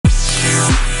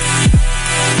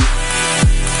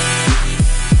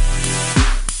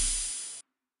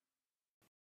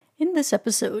this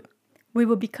episode, we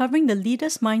will be covering the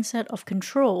leader's mindset of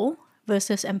control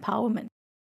versus empowerment.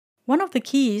 One of the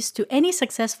keys to any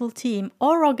successful team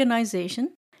or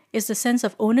organization is the sense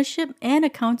of ownership and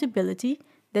accountability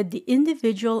that the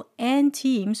individual and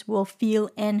teams will feel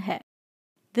and have.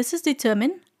 This is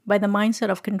determined by the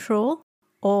mindset of control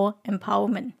or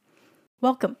empowerment.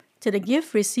 Welcome to the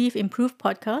Give, Receive, Improve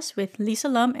podcast with Lisa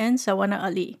Lam and Sawana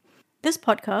Ali. This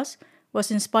podcast was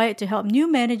inspired to help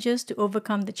new managers to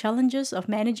overcome the challenges of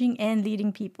managing and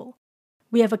leading people.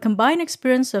 We have a combined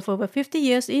experience of over 50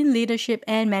 years in leadership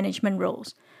and management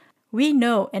roles. We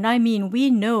know, and I mean we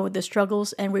know, the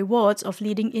struggles and rewards of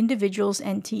leading individuals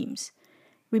and teams.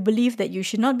 We believe that you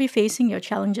should not be facing your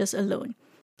challenges alone.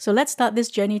 So let's start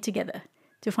this journey together.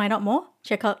 To find out more,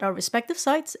 check out our respective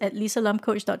sites at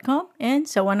lisalamcoach.com and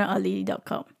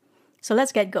sawanaali.com. So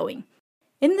let's get going.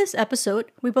 In this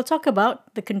episode, we will talk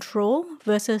about the control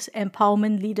versus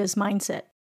empowerment leader's mindset.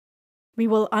 We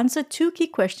will answer two key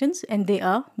questions, and they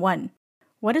are: 1.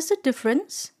 What is the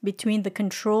difference between the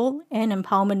control and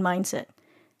empowerment mindset?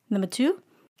 Number 2.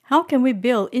 How can we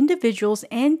build individuals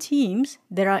and teams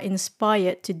that are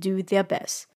inspired to do their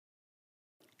best?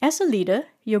 As a leader,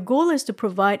 your goal is to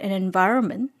provide an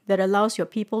environment that allows your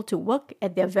people to work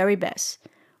at their very best,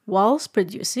 whilst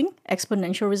producing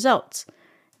exponential results.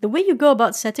 The way you go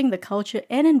about setting the culture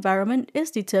and environment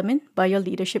is determined by your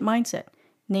leadership mindset,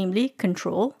 namely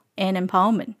control and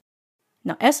empowerment.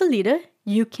 Now, as a leader,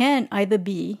 you can either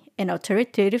be an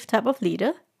authoritative type of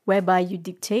leader, whereby you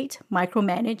dictate,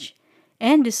 micromanage,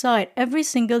 and decide every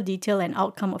single detail and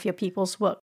outcome of your people's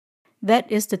work.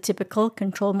 That is the typical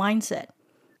control mindset.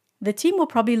 The team will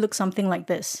probably look something like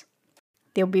this.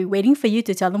 They'll be waiting for you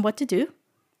to tell them what to do.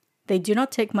 They do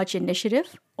not take much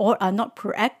initiative or are not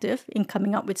proactive in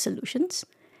coming up with solutions.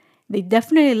 They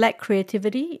definitely lack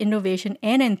creativity, innovation,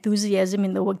 and enthusiasm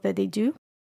in the work that they do.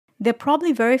 They're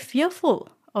probably very fearful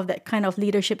of that kind of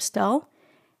leadership style,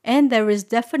 and there is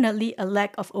definitely a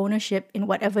lack of ownership in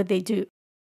whatever they do.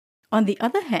 On the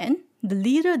other hand, the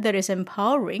leader that is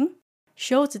empowering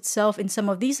shows itself in some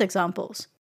of these examples.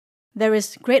 There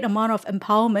is great amount of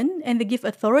empowerment, and they give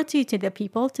authority to their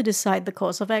people to decide the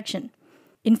course of action.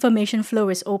 Information flow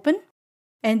is open,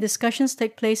 and discussions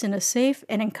take place in a safe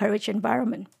and encouraged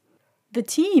environment. The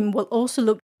team will also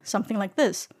look something like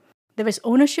this. There is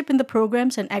ownership in the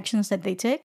programs and actions that they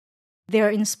take. They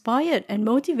are inspired and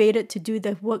motivated to do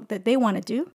the work that they want to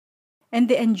do, and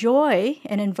they enjoy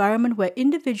an environment where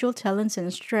individual talents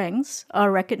and strengths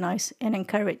are recognized and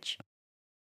encouraged.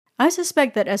 I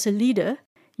suspect that as a leader,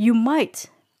 you might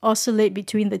oscillate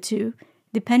between the two,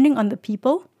 depending on the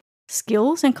people,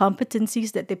 skills and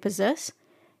competencies that they possess,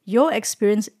 your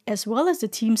experience as well as the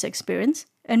team's experience,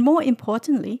 and more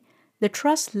importantly, the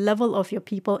trust level of your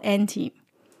people and team.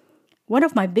 One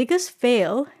of my biggest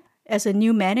fail as a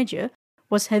new manager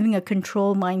was having a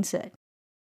control mindset.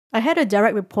 I had a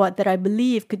direct report that I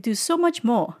believe could do so much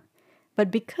more, but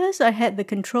because I had the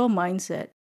control mindset,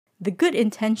 the good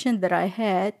intention that I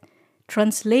had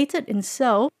translated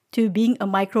itself to being a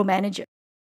micromanager.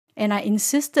 And I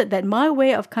insisted that my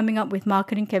way of coming up with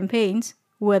marketing campaigns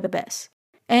were the best.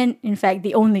 And in fact,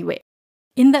 the only way.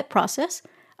 In that process,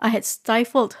 I had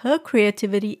stifled her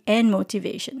creativity and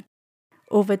motivation.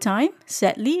 Over time,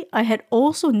 sadly, I had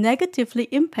also negatively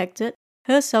impacted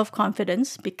her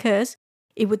self-confidence because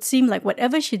it would seem like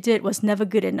whatever she did was never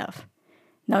good enough.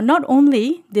 Now, not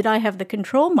only did I have the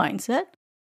control mindset,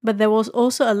 but there was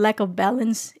also a lack of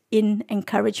balance in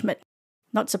encouragement.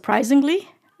 Not surprisingly,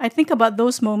 I think about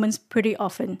those moments pretty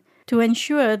often to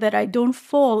ensure that I don't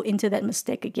fall into that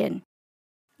mistake again.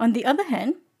 On the other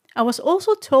hand, I was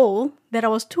also told that I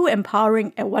was too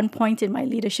empowering at one point in my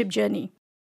leadership journey.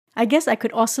 I guess I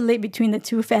could oscillate between the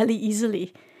two fairly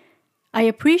easily. I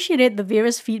appreciated the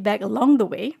various feedback along the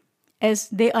way, as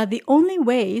they are the only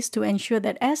ways to ensure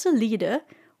that as a leader,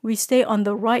 we stay on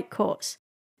the right course,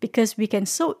 because we can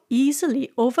so easily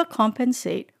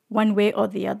overcompensate one way or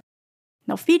the other.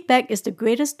 Now, feedback is the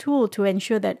greatest tool to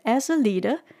ensure that as a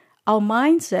leader, our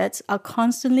mindsets are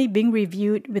constantly being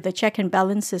reviewed with a check and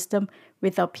balance system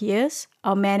with our peers,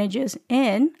 our managers,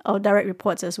 and our direct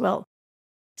reports as well.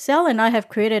 Sal and I have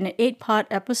created an 8-part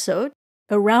episode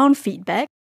around feedback,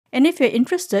 and if you're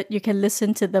interested, you can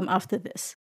listen to them after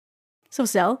this. So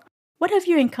Sal, what have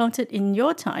you encountered in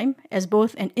your time as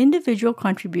both an individual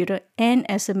contributor and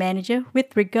as a manager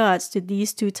with regards to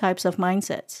these two types of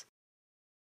mindsets?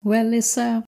 Well,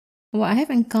 Lisa, what I have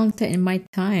encountered in my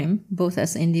time, both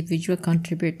as an individual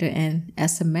contributor and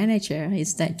as a manager,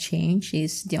 is that change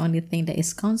is the only thing that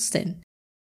is constant.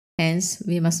 Hence,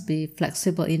 we must be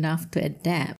flexible enough to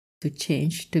adapt to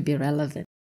change to be relevant.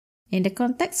 In the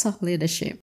context of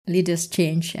leadership, leaders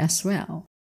change as well.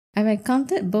 I've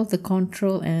encountered both the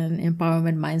control and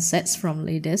empowerment mindsets from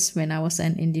leaders when I was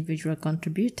an individual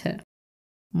contributor.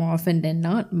 More often than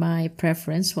not, my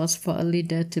preference was for a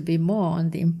leader to be more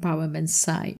on the empowerment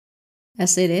side.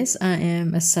 As it is, I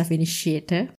am a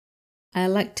self-initiator. I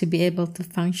like to be able to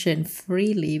function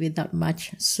freely without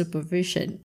much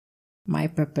supervision. My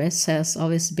purpose has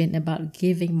always been about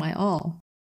giving my all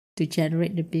to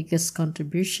generate the biggest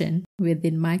contribution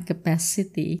within my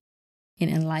capacity in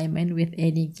alignment with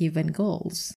any given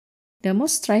goals. The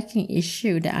most striking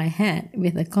issue that I had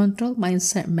with a control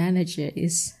mindset manager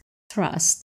is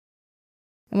trust.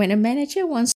 When a manager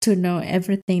wants to know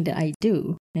everything that I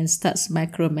do and starts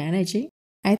micromanaging,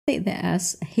 I take that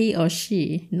as he or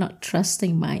she not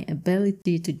trusting my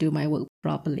ability to do my work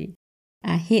properly.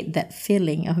 I hate that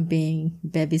feeling of being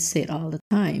babysit all the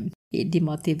time. It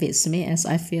demotivates me as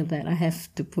I feel that I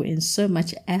have to put in so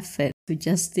much effort to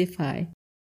justify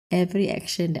every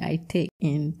action that I take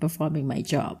in performing my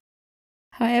job.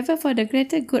 However, for the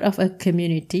greater good of a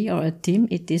community or a team,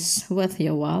 it is worth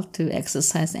your while to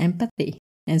exercise empathy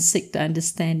and seek to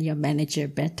understand your manager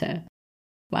better.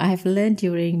 What I have learned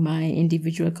during my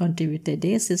individual contributor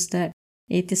days is that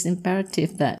it is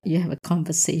imperative that you have a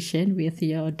conversation with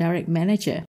your direct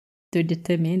manager to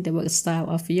determine the work style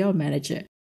of your manager.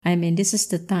 This is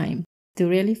the time to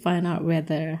really find out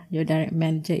whether your direct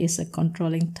manager is a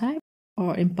controlling type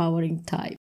or empowering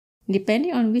type.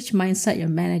 Depending on which mindset your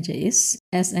manager is,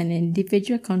 as an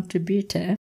individual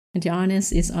contributor, the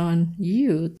onus is on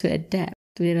you to adapt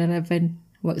to the relevant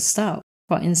work style.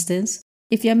 For instance,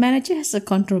 if your manager has a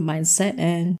control mindset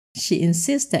and she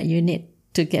insists that you need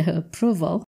to get her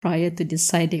approval prior to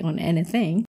deciding on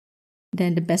anything,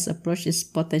 then the best approach is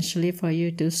potentially for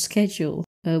you to schedule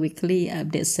a weekly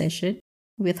update session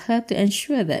with her to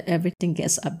ensure that everything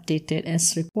gets updated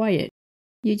as required.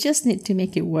 You just need to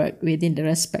make it work within the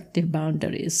respective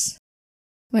boundaries.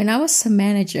 When I was a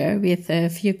manager with a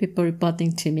few people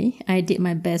reporting to me, I did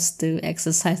my best to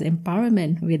exercise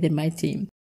empowerment within my team.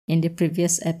 In the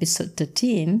previous episode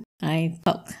 13, I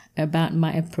talked about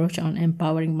my approach on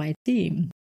empowering my team.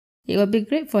 It would be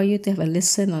great for you to have a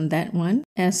listen on that one,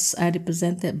 as I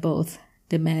represented both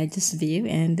the manager's view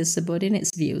and the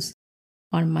subordinate's views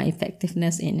on my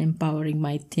effectiveness in empowering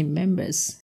my team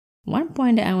members. One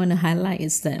point that I want to highlight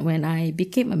is that when I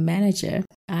became a manager,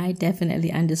 I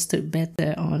definitely understood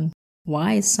better on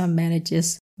why some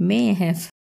managers may have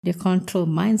the control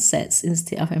mindsets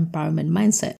instead of empowerment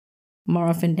mindset. More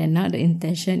often than not, the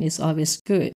intention is always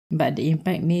good, but the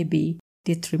impact may be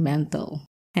detrimental.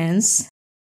 Hence,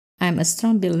 I'm a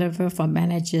strong believer for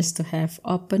managers to have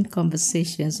open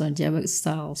conversations on their work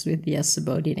styles with their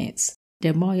subordinates.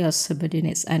 The more your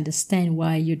subordinates understand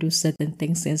why you do certain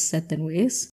things in certain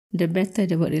ways, the better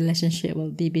the work relationship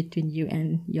will be between you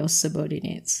and your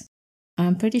subordinates.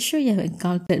 I'm pretty sure you have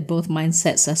encountered both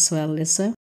mindsets as well,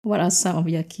 Lisa. What are some of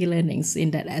your key learnings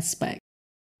in that aspect?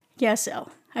 Yes,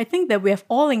 Elle. I think that we have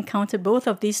all encountered both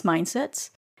of these mindsets.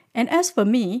 And as for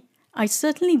me, I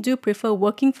certainly do prefer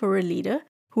working for a leader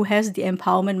who has the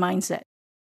empowerment mindset.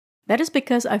 That is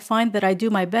because I find that I do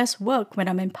my best work when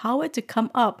I'm empowered to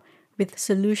come up with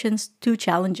solutions to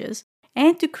challenges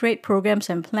and to create programs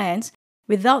and plans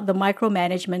without the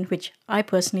micromanagement which I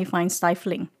personally find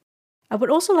stifling. I would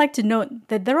also like to note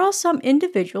that there are some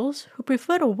individuals who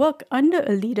prefer to work under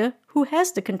a leader who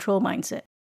has the control mindset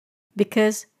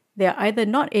because they are either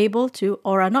not able to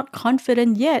or are not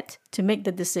confident yet to make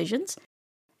the decisions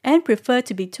and prefer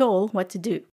to be told what to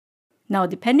do. Now,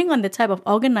 depending on the type of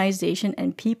organization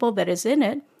and people that is in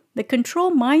it, the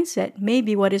control mindset may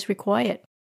be what is required.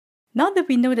 Now that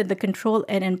we know that the control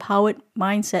and empowered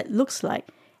mindset looks like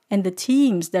and the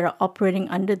teams that are operating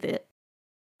under it,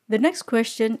 the next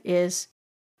question is,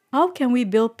 how can we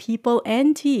build people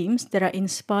and teams that are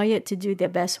inspired to do their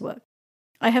best work?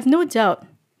 I have no doubt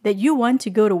that you want to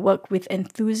go to work with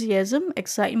enthusiasm,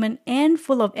 excitement, and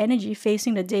full of energy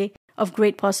facing the day of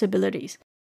great possibilities.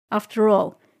 After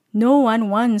all, no one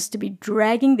wants to be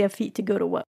dragging their feet to go to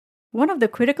work. One of the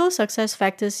critical success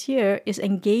factors here is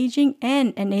engaging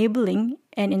and enabling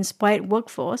an inspired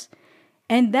workforce,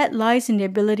 and that lies in the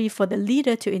ability for the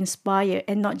leader to inspire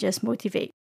and not just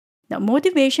motivate. Now,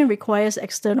 motivation requires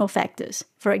external factors.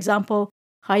 For example,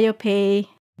 higher pay,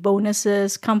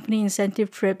 bonuses, company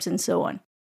incentive trips, and so on.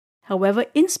 However,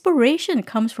 inspiration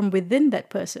comes from within that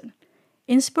person.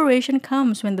 Inspiration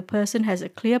comes when the person has a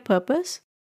clear purpose,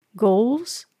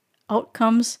 goals,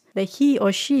 outcomes that he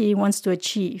or she wants to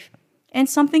achieve, and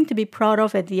something to be proud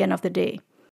of at the end of the day.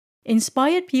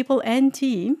 Inspired people and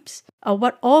teams are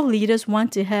what all leaders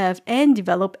want to have and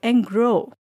develop and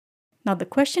grow. Now, the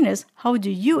question is, how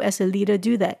do you as a leader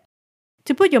do that?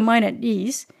 To put your mind at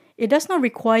ease, it does not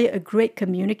require a great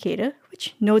communicator,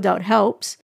 which no doubt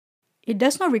helps. It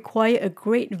does not require a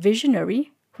great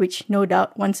visionary, which no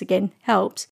doubt once again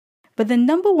helps. But the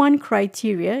number one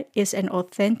criteria is an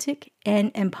authentic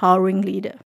and empowering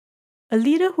leader. A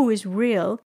leader who is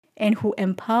real and who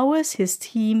empowers his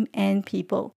team and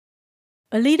people.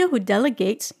 A leader who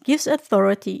delegates, gives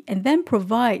authority, and then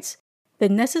provides the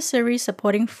necessary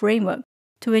supporting framework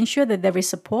to ensure that there is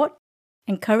support,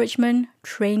 encouragement,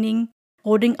 training,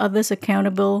 holding others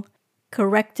accountable,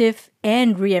 corrective,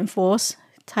 and reinforce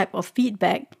type of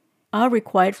feedback are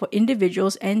required for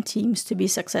individuals and teams to be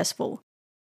successful.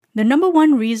 The number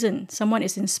one reason someone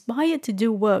is inspired to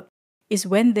do work is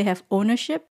when they have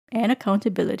ownership and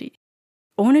accountability.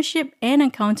 Ownership and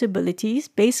accountability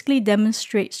basically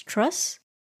demonstrates trust,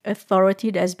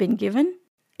 authority that has been given,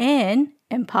 and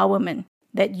empowerment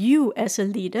that you as a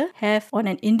leader have on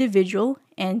an individual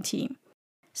and team.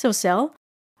 So, Sel,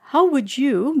 how would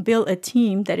you build a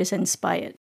team that is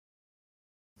inspired?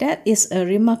 That is a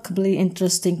remarkably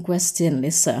interesting question,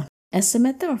 Lisa. As a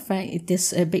matter of fact, it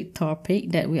is a big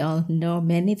topic that we all know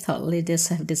many thought leaders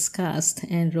have discussed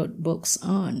and wrote books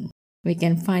on. We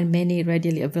can find many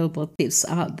readily available tips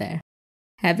out there.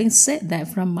 Having said that,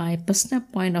 from my personal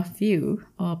point of view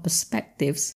or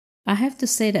perspectives, I have to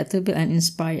say that to build an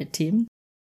inspired team,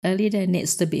 a leader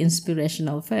needs to be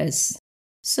inspirational first.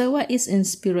 So what is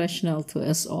inspirational to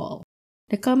us all?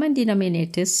 The common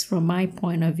denominators from my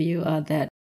point of view are that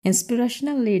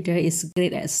inspirational leader is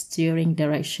great at steering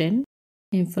direction,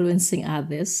 influencing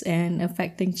others, and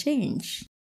affecting change.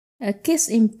 A case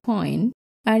in point,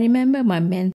 I remember my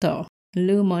mentor,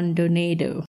 Lou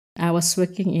Maldonado. I was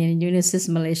working in Unisys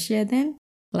Malaysia then,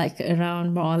 like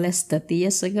around more or less 30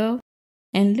 years ago,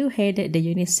 and Lou headed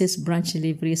the Unisys branch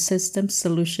delivery system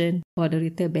solution for the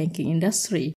retail banking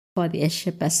industry for the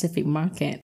Asia-Pacific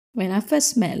market. When I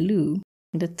first met Lou,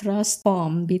 the trust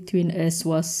formed between us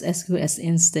was as good as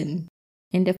instant.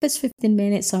 In the first 15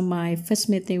 minutes of my first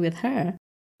meeting with her,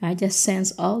 I just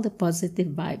sensed all the positive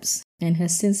vibes and her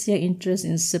sincere interest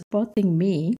in supporting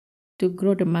me to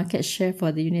grow the market share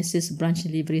for the Unisys branch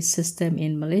delivery system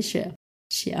in Malaysia.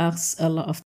 She asked a lot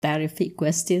of terrific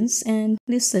questions and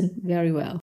listened very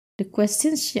well. The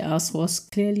questions she asked was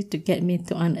clearly to get me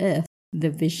to unearth the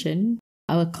vision,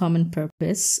 our common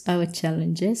purpose, our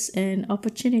challenges, and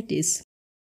opportunities,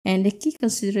 and the key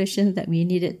considerations that we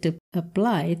needed to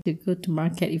apply to go to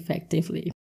market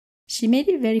effectively. She made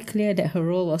it very clear that her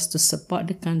role was to support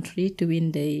the country to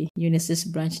win the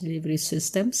Unisys branch delivery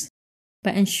systems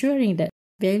by ensuring that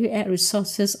value-add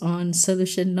resources on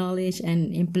solution knowledge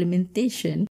and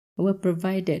implementation were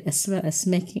provided, as well as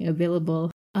making available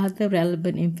other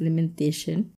relevant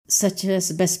implementation, such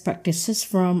as best practices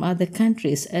from other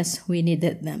countries as we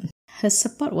needed them. Her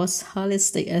support was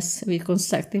holistic as we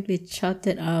constructively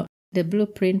charted out the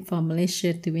blueprint for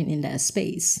Malaysia to win in that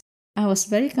space. I was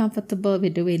very comfortable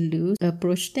with the way Lou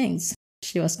approached things.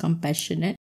 She was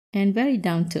compassionate and very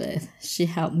down to earth. She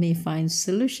helped me find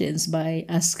solutions by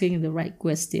asking the right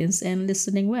questions and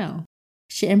listening well.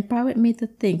 She empowered me to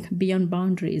think beyond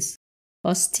boundaries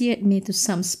or steered me to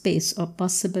some space or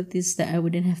possibilities that I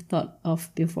wouldn't have thought of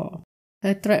before.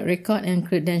 Her track record and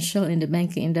credential in the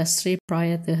banking industry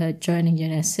prior to her joining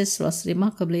Unisys was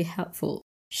remarkably helpful.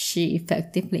 She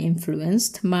effectively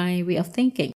influenced my way of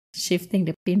thinking, shifting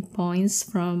the pinpoints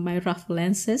from my rough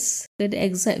lenses to the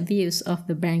exact views of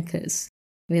the bankers.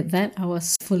 With that, I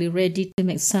was fully ready to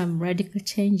make some radical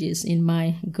changes in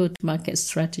my go-to-market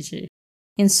strategy.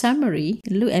 In summary,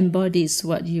 Lou embodies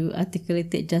what you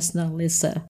articulated just now,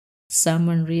 Lisa.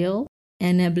 Someone real,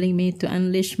 enabling me to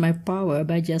unleash my power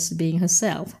by just being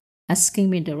herself, asking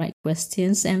me the right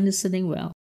questions and listening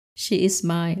well. She is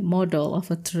my model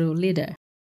of a true leader.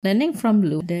 Learning from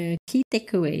Lou, the key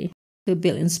takeaway to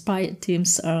build inspired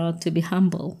teams are to be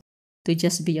humble, to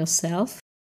just be yourself,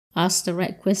 ask the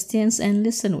right questions and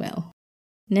listen well.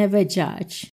 Never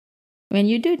judge. When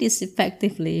you do this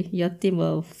effectively, your team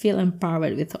will feel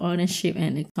empowered with ownership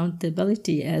and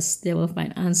accountability as they will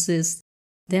find answers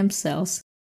themselves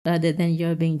rather than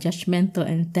you're being judgmental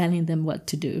and telling them what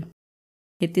to do.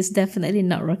 It is definitely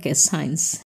not rocket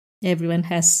science. Everyone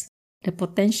has the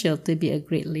potential to be a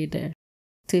great leader,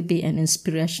 to be an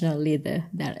inspirational leader,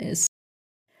 that is.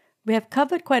 We have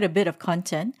covered quite a bit of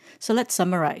content, so let's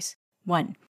summarize.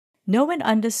 1. Know and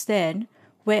understand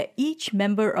where each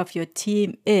member of your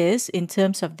team is in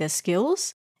terms of their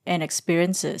skills and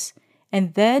experiences,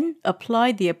 and then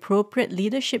apply the appropriate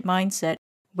leadership mindset,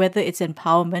 whether it's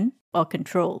empowerment or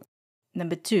control.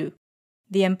 2.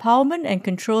 The empowerment and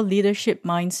control leadership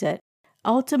mindset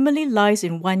ultimately lies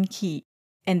in one key,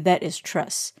 and that is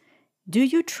trust. Do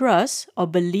you trust or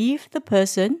believe the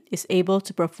person is able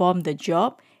to perform the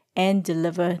job and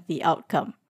deliver the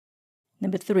outcome?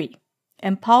 Number 3,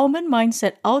 empowerment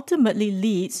mindset ultimately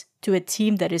leads to a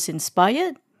team that is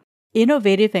inspired,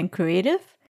 innovative and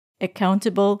creative,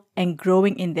 accountable, and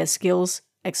growing in their skills,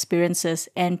 experiences,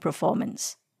 and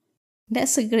performance.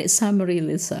 That's a great summary,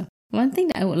 Lisa. One thing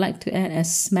that I would like to add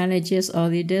as managers or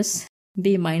leaders,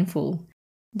 be mindful.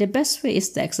 The best way is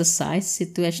to exercise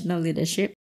situational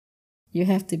leadership. You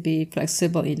have to be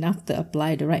flexible enough to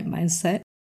apply the right mindset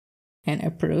and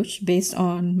approach based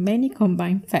on many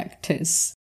combined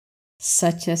factors,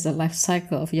 such as the life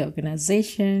cycle of your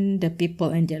organization, the people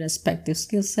and their respective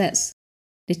skill sets,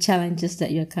 the challenges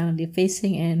that you're currently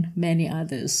facing, and many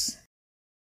others.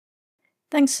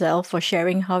 Thanks, Sel, for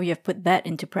sharing how you have put that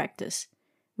into practice.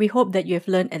 We hope that you have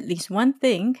learned at least one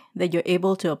thing that you're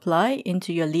able to apply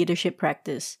into your leadership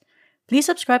practice. Please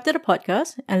subscribe to the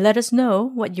podcast and let us know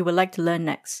what you would like to learn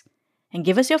next. And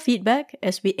give us your feedback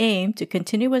as we aim to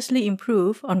continuously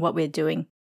improve on what we're doing.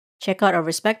 Check out our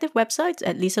respective websites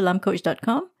at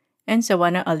lisalamcoach.com and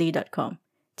sawanaali.com.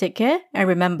 Take care, and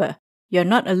remember, you're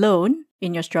not alone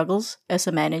in your struggles as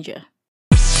a manager.